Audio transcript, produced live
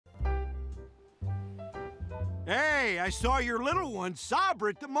Hey, I saw your little one,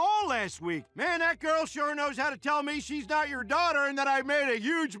 Sabra, at the mall last week. Man, that girl sure knows how to tell me she's not your daughter and that I made a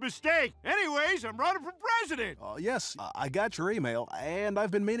huge mistake. Anyways, I'm running for president. Yes, I got your email, and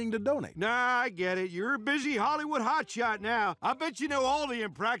I've been meaning to donate. Nah, I get it. You're a busy Hollywood hotshot now. I bet you know all the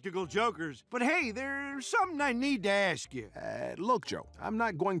impractical jokers. But hey, there's something I need to ask you. Look, Joe, I'm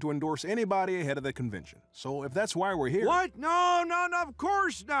not going to endorse anybody ahead of the convention. So if that's why we're here... What? No, of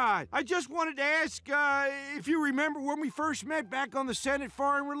course not. I just wanted to ask if you remember when we first met back on the Senate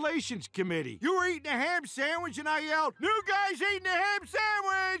Foreign Relations Committee. You were eating a ham sandwich and I yelled, "New guy's eating a ham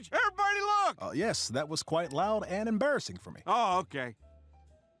sandwich! Everybody look!" Yes, that was quite loud and embarrassing for me. Oh, okay.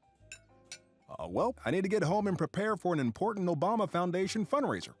 Well, I need to get home and prepare for an important Obama Foundation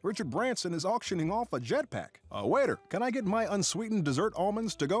fundraiser. Richard Branson is auctioning off a jetpack. Waiter, can I get my unsweetened dessert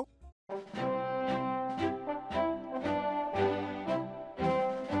almonds to go?